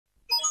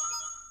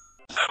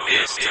The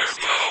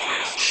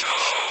Mr.Bones Show.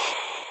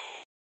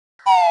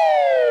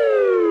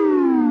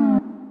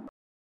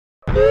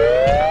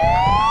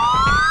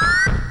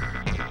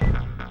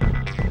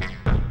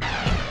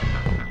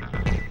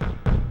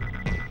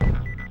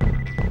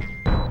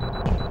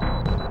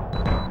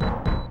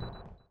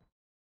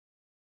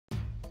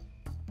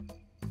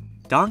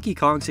 Donkey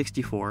Kong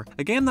 64,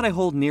 a game that I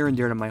hold near and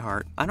dear to my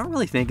heart. I don't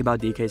really think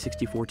about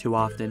DK64 too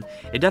often.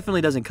 It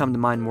definitely doesn't come to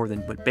mind more than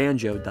what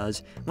Banjo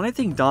does. When I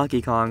think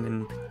Donkey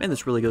Kong, and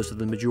this really goes to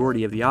the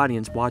majority of the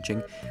audience watching,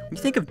 when you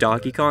think of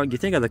Donkey Kong, you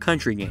think of the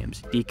country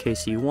games,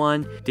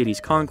 DKC1,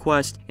 Diddy's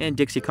Conquest, and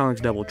Dixie Kong's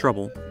Double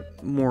Trouble.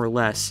 More or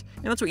less,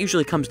 and that's what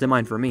usually comes to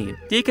mind for me.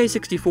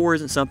 DK64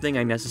 isn't something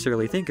I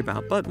necessarily think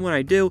about, but when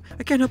I do,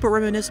 I can't help but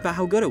reminisce about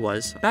how good it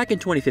was. Back in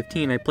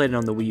 2015, I played it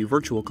on the Wii U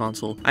Virtual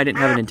Console. I didn't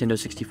have a Nintendo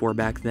 64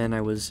 back then.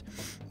 I was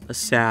a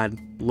sad,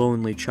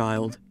 lonely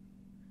child.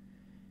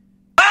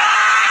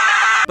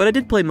 But I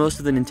did play most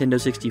of the Nintendo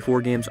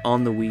 64 games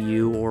on the Wii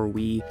U or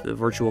Wii. The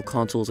Virtual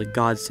Console is a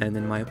godsend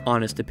in my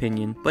honest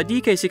opinion. But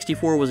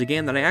DK64 was a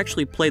game that I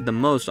actually played the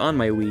most on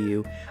my Wii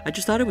U. I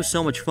just thought it was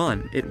so much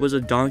fun. It was a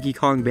Donkey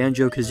Kong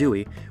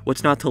Banjo-Kazooie.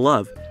 What's not to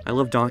love? I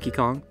love Donkey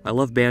Kong. I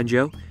love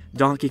Banjo.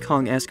 Donkey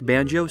Kong-esque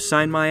Banjo,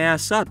 sign my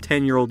ass up,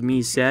 10-year-old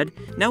me said.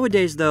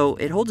 Nowadays, though,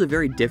 it holds a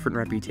very different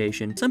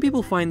reputation. Some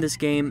people find this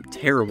game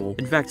terrible.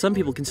 In fact, some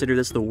people consider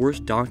this the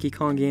worst Donkey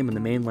Kong game in the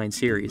mainline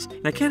series.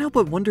 And I can't help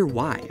but wonder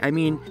why. I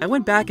mean, I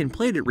went back and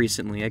played it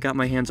recently. I got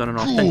my hands on an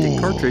authentic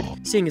cartridge,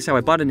 seeing as how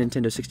I bought a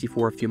Nintendo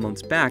 64 a few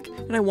months back,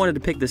 and I wanted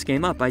to pick this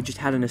game up. I just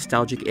had a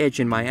nostalgic itch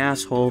in my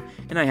asshole,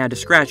 and I had to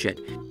scratch it.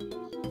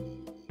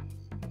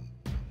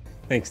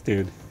 Thanks,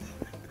 dude.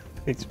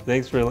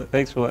 Thanks for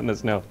letting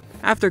us know.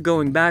 After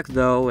going back,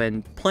 though,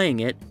 and playing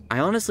it, I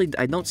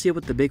don't see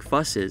what the big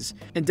fuss is.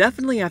 And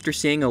definitely after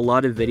seeing a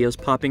lot of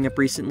videos popping up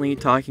recently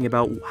talking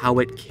about how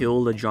it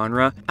killed a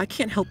genre, I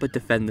can't help but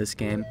defend this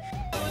game.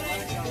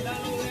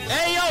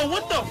 Hey yo,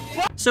 what the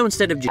fuck? So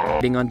instead of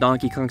j***ing on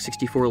Donkey Kong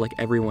 64 like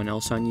everyone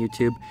else on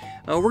YouTube,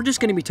 we're just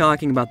going to be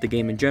talking about the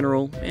game in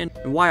general, and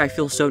why I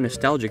feel so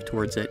nostalgic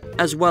towards it,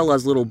 as well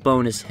as little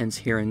bonus hints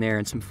here and there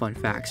and some fun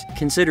facts.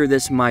 Consider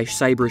this my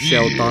Cyber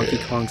Shell Donkey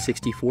Kong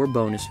 64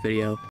 bonus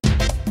video.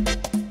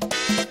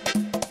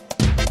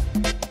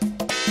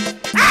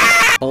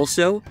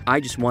 Also, I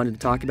just wanted to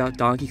talk about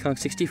Donkey Kong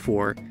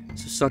 64,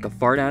 so suck a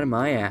fart out of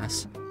my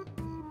ass.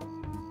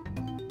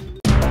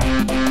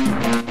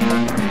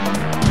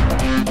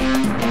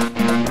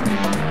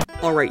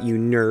 Alright you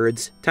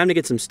nerds, time to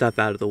get some stuff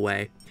out of the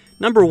way.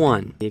 Number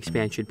 1, the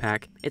expansion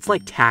pack. It's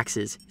like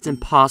taxes. It's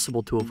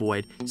impossible to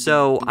avoid.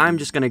 So I'm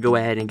just gonna go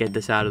ahead and get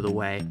this out of the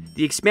way.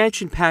 The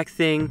expansion pack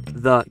thing,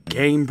 the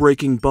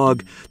game-breaking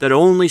bug that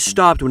only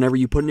stopped whenever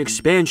you put an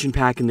expansion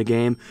pack in the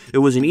game, it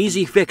was an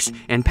easy fix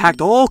and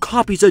packed all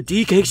copies of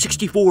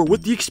DK64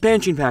 with the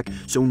expansion pack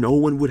so no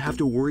one would have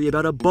to worry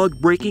about a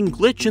bug-breaking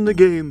glitch in the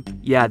game.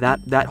 Yeah,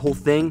 that whole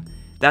thing,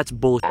 that's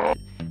bullshit.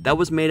 That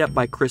was made up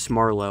by Chris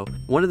Marlowe,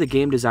 one of the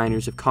game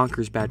designers of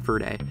Conker's Bad Fur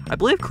Day. I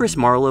believe Chris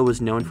Marlowe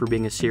was known for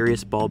being a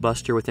serious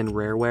ballbuster within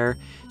Rareware,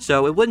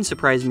 so it wouldn't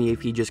surprise me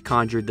if he just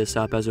conjured this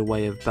up as a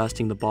way of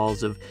busting the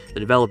balls of the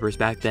developers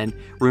back then.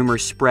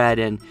 Rumors spread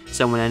and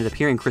someone ended up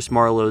hearing Chris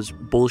Marlowe's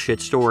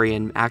bullshit story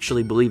and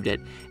actually believed it,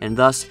 and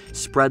thus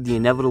spread the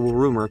inevitable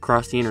rumor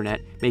across the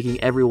internet, making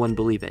everyone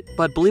believe it.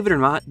 But believe it or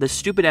not, the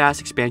stupid-ass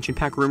expansion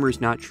pack rumor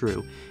is not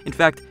true. In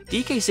fact,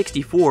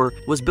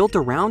 DK64 was built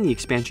around the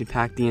expansion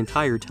pack the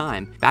entire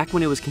time, back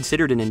when it was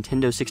considered a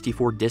Nintendo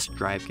 64 disk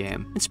drive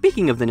game. And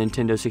speaking of the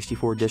Nintendo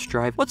 64 disk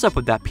drive, what's up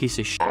with that piece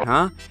of shit,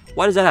 huh?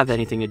 Why does that have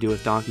anything to do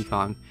with Donkey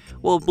Kong?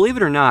 Well, believe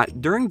it or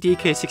not, during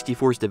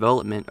DK64's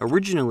development,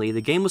 originally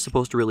the game was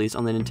supposed to release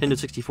on the Nintendo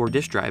 64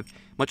 disk drive,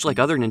 much like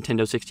other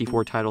Nintendo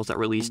 64 titles that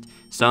released.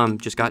 Some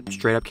just got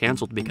straight up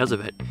cancelled because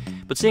of it.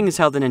 But seeing as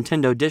how the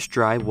Nintendo disk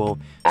drive, well,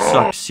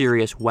 sucked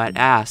serious wet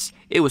ass,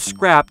 it was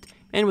scrapped,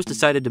 and it was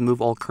decided to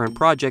move all current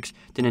projects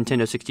to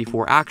Nintendo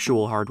 64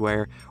 actual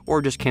hardware,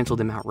 or just cancel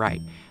them outright.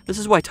 This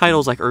is why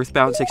titles like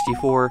Earthbound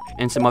 64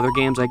 and some other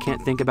games I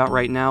can't think about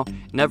right now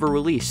never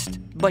released.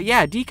 But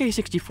yeah,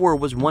 DK64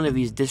 was one of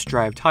these disk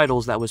drive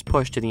titles that was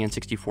pushed to the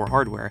N64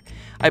 hardware.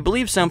 I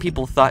believe some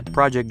people thought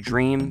Project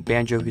Dream,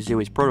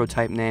 Banjo-Kazooie's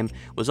prototype name,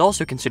 was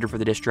also considered for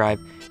the disk drive,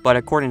 but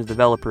according to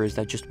developers,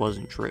 that just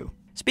wasn't true.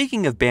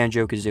 Speaking of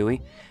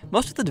Banjo-Kazooie,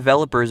 most of the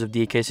developers of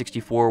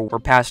DK64 were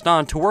passed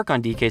on to work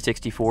on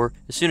DK64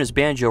 as soon as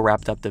Banjo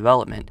wrapped up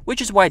development,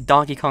 which is why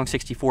Donkey Kong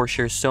 64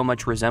 shares so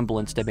much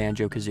resemblance to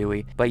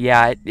Banjo-Kazooie. But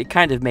yeah, it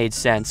kind of made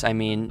sense. I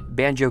mean,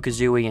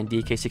 Banjo-Kazooie and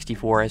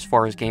DK64, as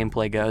far as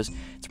gameplay goes,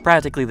 it's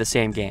practically the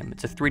same game.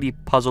 It's a 3D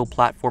puzzle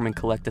platforming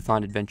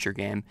collectathon adventure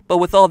game. But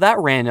with all that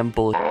random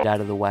bullshit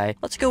out of the way,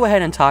 let's go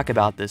ahead and talk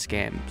about this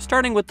game,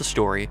 starting with the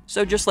story.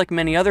 So just like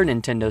many other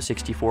Nintendo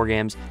 64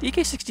 games,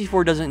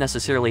 DK64 doesn't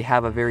necessarily necessarily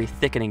have a very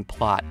thickening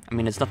plot. I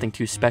mean, it's nothing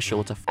too special.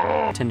 It's a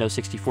Nintendo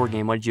 64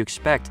 game. What did you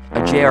expect?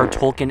 A J.R.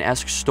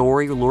 Tolkien-esque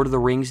story, Lord of the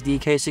Rings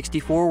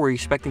DK64? Were you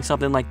expecting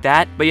something like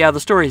that? But yeah, the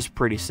story is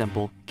pretty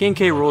simple. King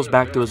K. Rool's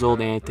back to his old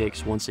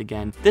antics once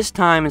again. This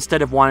time,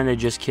 instead of wanting to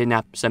just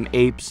kidnap some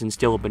apes and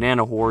steal a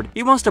banana horde,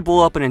 he wants to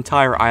blow up an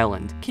entire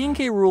island. King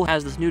K. Rool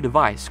has this new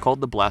device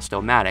called the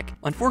Blast-O-Matic.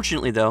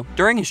 Unfortunately though,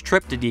 during his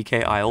trip to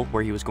DK Isle,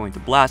 where he was going to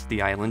blast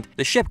the island,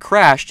 the ship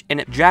crashed and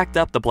it jacked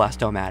up the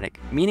Blast-O-Matic,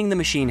 meaning the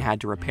machine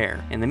had to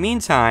repair. In the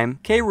meantime,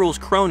 K. Rool's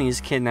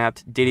cronies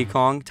kidnapped Diddy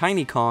Kong,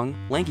 Tiny Kong,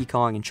 Lanky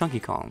Kong, and Chunky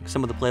Kong,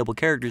 some of the playable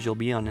characters you'll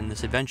be on in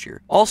this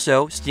adventure.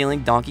 Also,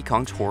 stealing Donkey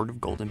Kong's hoard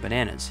of golden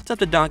bananas. It's up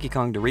to Donkey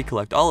Kong to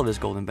recollect all of his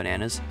golden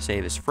bananas,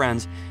 save his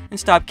friends, and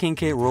stop King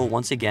K. Rool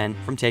once again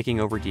from taking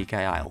over DK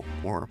Isle,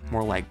 or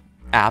more like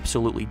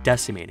absolutely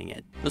decimating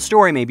it. The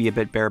story may be a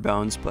bit bare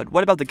bones, but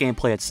what about the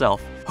gameplay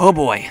itself? Oh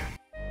boy.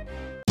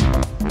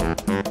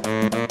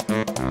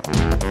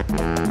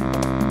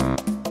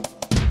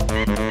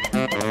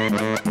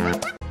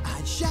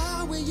 I'd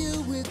shower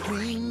you with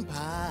green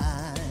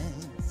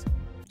pies.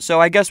 So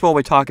I guess while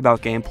we talk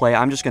about gameplay,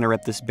 I'm just going to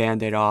rip this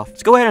band-aid off.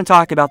 Let's go ahead and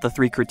talk about the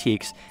 3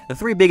 critiques. The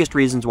 3 biggest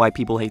reasons why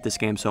people hate this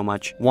game so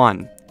much.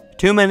 1.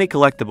 Too many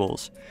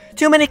collectibles.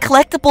 Too many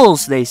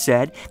collectibles, they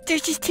said.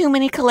 There's just too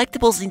many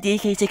collectibles in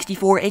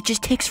DK64. It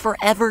just takes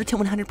forever to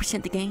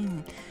 100% the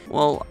game.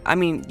 Well, I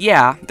mean,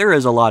 yeah, there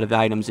is a lot of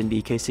items in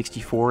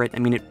DK64.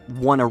 It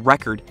won a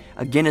record,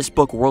 a Guinness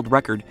Book World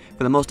Record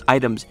for the most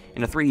items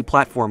in a 3D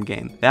platform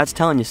game. That's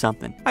telling you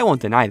something. I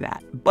won't deny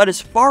that. But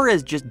as far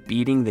as just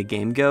beating the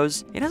game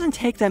goes, it doesn't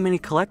take that many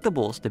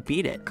collectibles to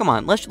beat it. Come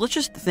on, let's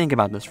just think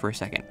about this for a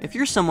second. If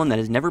you're someone that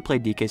has never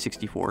played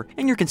DK64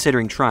 and you're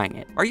considering trying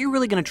it, are you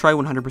really going to try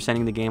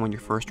 100%ing the game on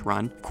your first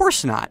run? Of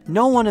course not.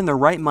 No one in their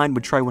right mind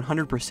would try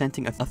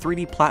 100%ing a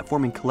 3D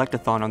platforming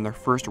collectathon on their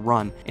first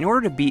run. In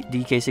order to beat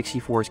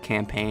DK64's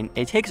campaign,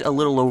 it takes a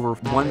little over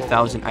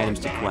 1,000 items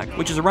to collect,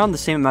 which is around the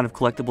same amount of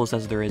collectibles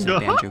as there is in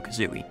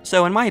Banjo-Kazooie.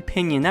 So in my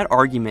opinion, that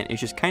argument is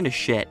just kind of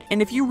shit.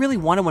 And if you really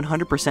want to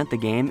 100% the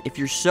game, if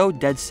you're so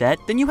dead set,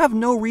 then you have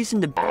no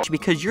reason to bitch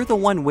because you're the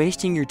one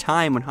wasting your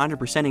time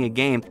 100%ing a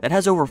game that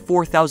has over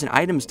 4,000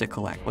 items to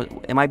collect.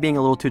 Am I being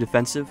a little too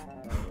defensive?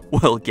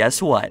 Well,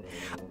 guess what?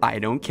 I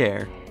don't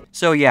care.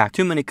 So yeah,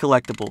 too many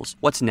collectibles.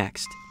 What's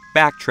next?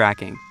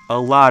 Backtracking. A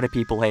lot of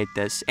people hate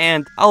this,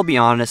 and I'll be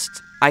honest,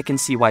 I can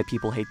see why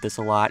people hate this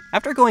a lot.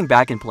 After going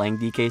back and playing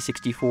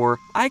DK64,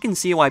 I can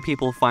see why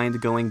people find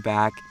going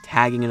back,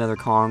 tagging another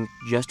Kong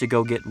just to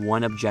go get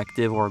one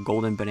objective or a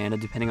golden banana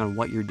depending on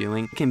what you're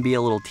doing can be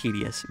a little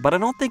tedious, but I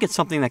don't think it's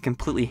something that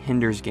completely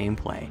hinders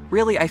gameplay.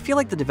 Really, I feel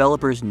like the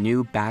developers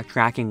knew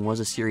backtracking was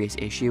a serious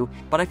issue,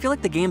 but I feel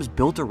like the game's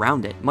built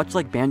around it, much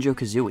like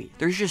Banjo-Kazooie.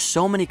 There's just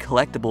so many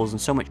collectibles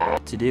and so much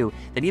to do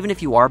that even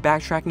if you are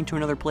backtracking to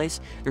another place,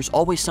 there's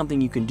always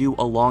something you can do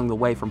along the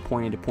way from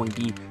point A to point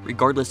B,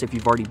 regardless if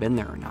you've already been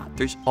there or not.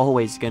 There's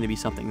always going to be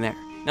something there.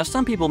 Now,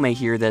 some people may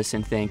hear this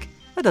and think,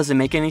 that doesn't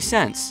make any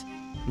sense.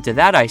 And to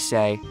that I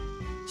say,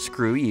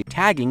 screw you.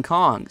 Tagging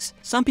Kongs.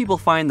 Some people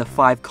find the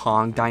 5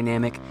 Kong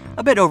dynamic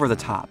a bit over the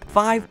top.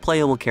 5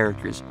 playable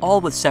characters,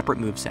 all with separate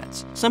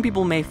movesets. Some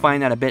people may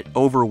find that a bit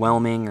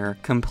overwhelming or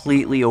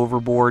completely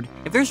overboard.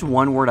 If there's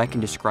one word I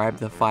can describe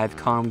the 5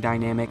 Kong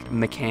dynamic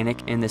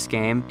mechanic in this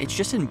game, it's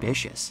just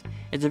ambitious.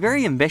 It's a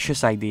very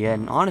ambitious idea,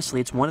 and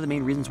honestly, it's one of the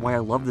main reasons why I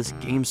love this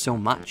game so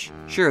much.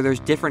 Sure, there's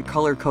different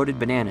color-coded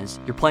bananas.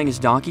 You're playing as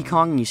Donkey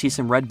Kong and you see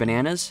some red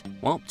bananas?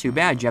 Well, too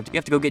bad. You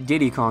have to go get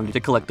Diddy Kong to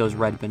collect those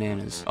red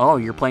bananas. Oh,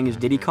 you're playing as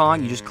Diddy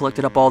Kong, you just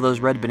collected up all those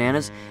red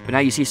bananas, but now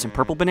you see some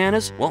purple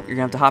bananas? Well, you're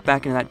gonna have to hop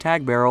back into that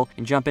tag barrel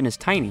and jump in as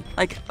Tiny.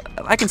 Like,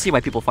 I can see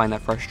why people find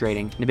that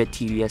frustrating and a bit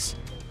tedious.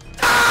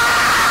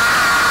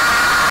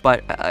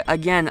 But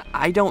again,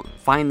 I don't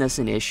find this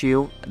an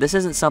issue. This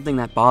isn't something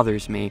that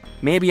bothers me.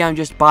 Maybe I'm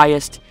just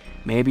biased,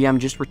 maybe I'm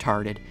just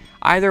retarded.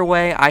 Either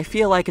way, I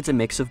feel like it's a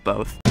mix of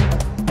both.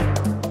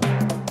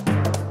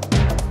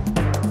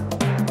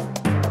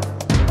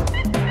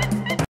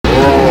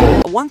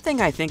 One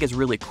thing I think is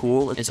really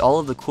cool is all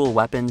of the cool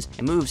weapons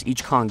and moves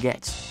each Kong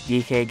gets.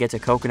 DK gets a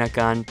coconut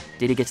gun,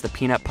 Diddy gets the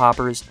peanut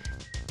poppers,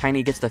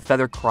 Tiny gets the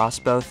feather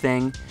crossbow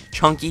thing,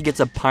 Chunky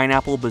gets a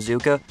pineapple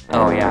bazooka.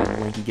 Oh yeah,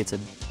 and Lanky gets a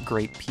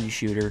great pea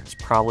shooter. It's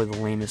probably the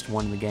lamest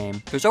one in the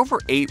game. There's over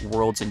 8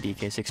 worlds in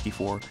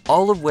DK64,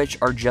 all of which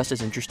are just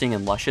as interesting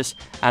and luscious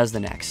as the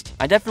next.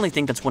 I definitely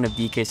think that's one of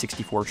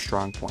DK64's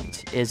strong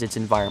points, is its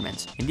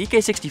environments. And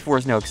DK64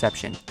 is no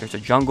exception. There's a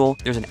jungle,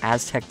 there's an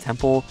Aztec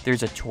temple,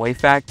 there's a toy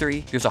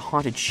factory, there's a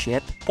haunted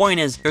ship. Point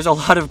is, there's a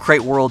lot of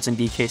great worlds in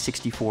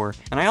DK64,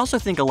 and I also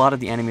think a lot of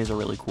the enemies are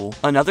really cool.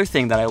 Another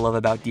thing that I love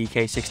about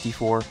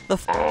DK64, the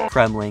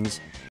Kremlings.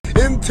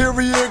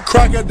 Interior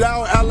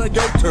crocodile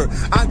alligator.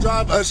 I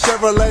drive a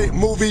Chevrolet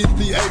movie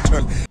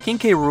theater. King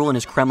K. Rool and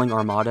his Kremling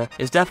armada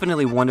is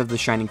definitely one of the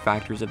shining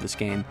factors of this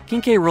game.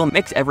 King K. Rool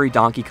makes every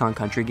Donkey Kong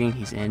Country game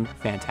he's in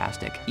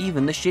fantastic,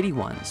 even the shitty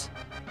ones.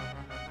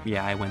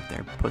 Yeah, I went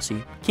there,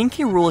 pussy. King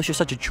K. Rool is just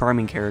such a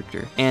charming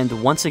character, and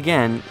once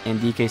again, in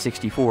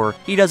DK64,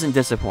 he doesn't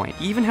disappoint.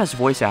 He even has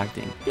voice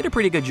acting. He did a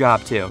pretty good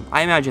job too.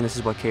 I imagine this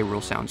is what K.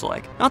 Rool sounds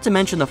like. Not to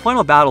mention, the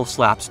final battle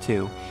slaps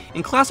too.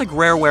 In classic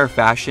Rareware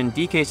fashion,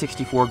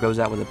 DK64 goes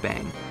out with a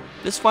bang.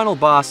 This final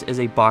boss is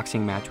a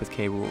boxing match with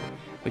K. Rool,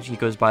 which he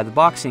goes by the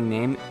boxing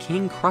name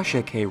King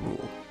Crusher K.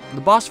 Rool.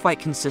 The boss fight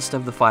consists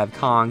of the 5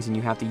 Kongs, and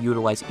you have to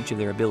utilize each of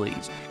their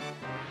abilities.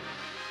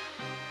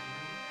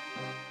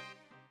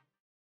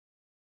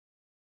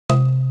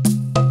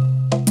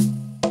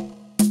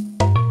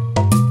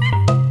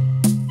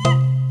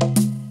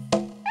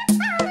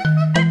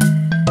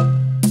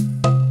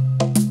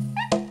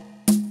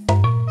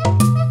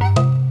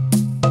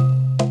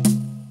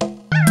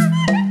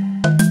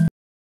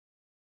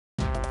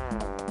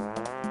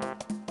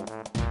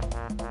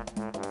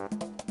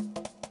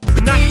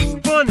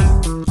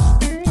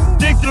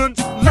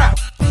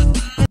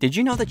 Did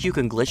you know that you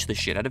can glitch the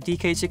shit out of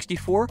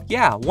DK64?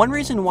 Yeah, one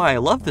reason why I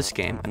love this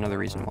game, another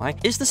reason why,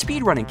 is the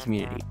speedrunning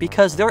community,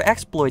 because their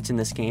exploits in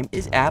this game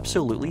is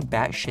absolutely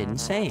batshit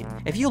insane.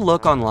 If you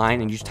look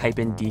online and you just type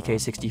in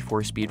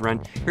DK64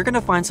 speedrun, you're gonna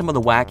find some of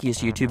the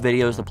wackiest YouTube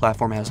videos the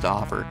platform has to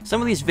offer.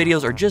 Some of these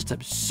videos are just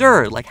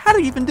absurd, like how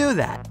do you even do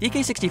that?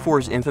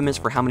 DK64 is infamous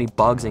for how many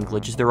bugs and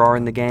glitches there are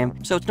in the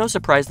game, so it's no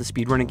surprise the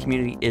speedrunning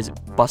community is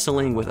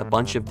bustling with a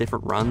bunch of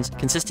different runs,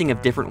 consisting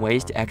of different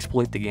ways to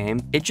exploit the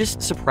game. It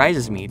just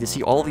surprises me to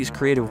see all these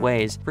creative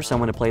ways for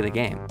someone to play the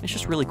game. It's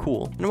just really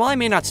cool. And while I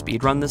may not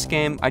speedrun this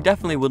game, I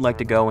definitely would like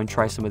to go and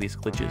try some of these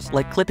glitches,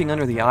 like clipping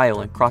under the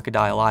aisle in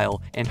Crocodile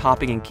Isle and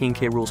hopping in King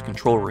K. Rool's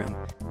control room.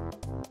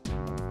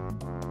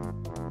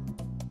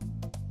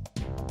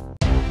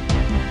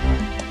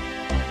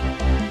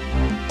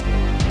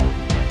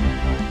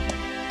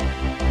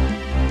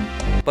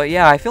 But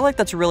yeah, I feel like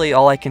that's really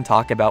all I can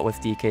talk about with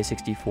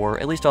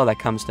DK64, at least all that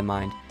comes to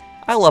mind.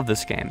 I love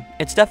this game.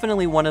 It's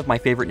definitely one of my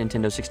favorite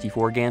Nintendo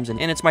 64 games, and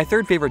it's my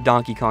 3rd favorite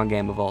Donkey Kong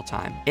game of all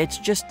time. It's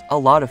just a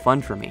lot of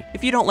fun for me.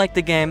 If you don't like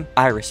the game,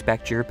 I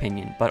respect your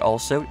opinion, but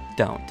also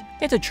don't.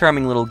 It's a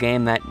charming little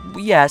game that,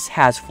 yes,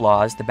 has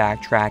flaws, the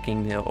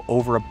backtracking, the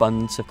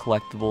overabundance of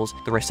collectibles,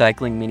 the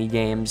recycling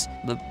minigames,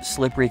 the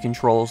slippery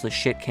controls, the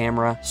shit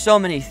camera, so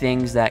many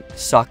things that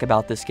suck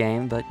about this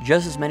game, but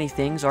just as many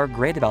things are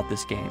great about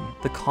this game.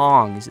 The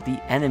Kongs,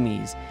 the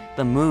enemies,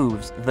 the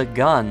moves, the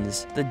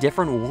guns, the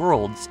different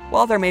worlds.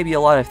 While there may be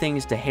a lot of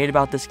things to hate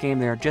about this game,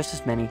 there are just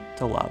as many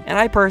to love. And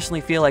I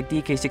personally feel like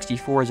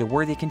DK64 is a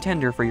worthy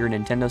contender for your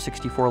Nintendo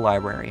 64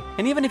 library.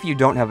 And even if you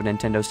don't have a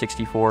Nintendo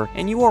 64,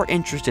 and you are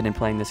interested in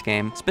playing this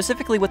game,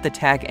 specifically with the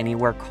Tag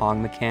Anywhere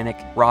Kong mechanic,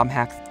 ROM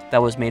hack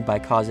that was made by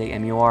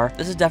Kaze-Emur,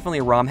 this is definitely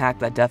a ROM hack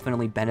that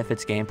definitely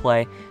benefits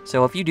gameplay,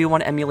 so if you do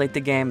want to emulate the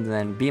game,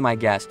 then be my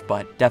guest,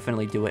 but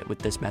definitely do it with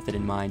this method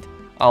in mind.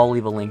 I'll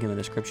leave a link in the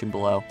description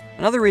below.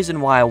 Another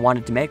reason why I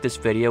wanted to make this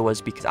video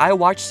was because I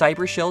watched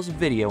Cybershell's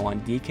video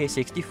on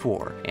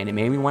DK64, and it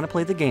made me want to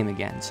play the game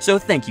again. So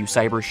thank you,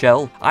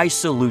 Cybershell. I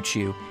salute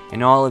you,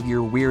 and all of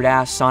your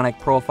weird-ass Sonic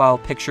profile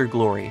picture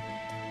glory.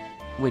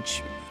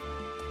 Which,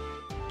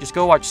 just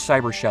go watch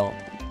Cybershell,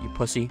 you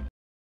pussy.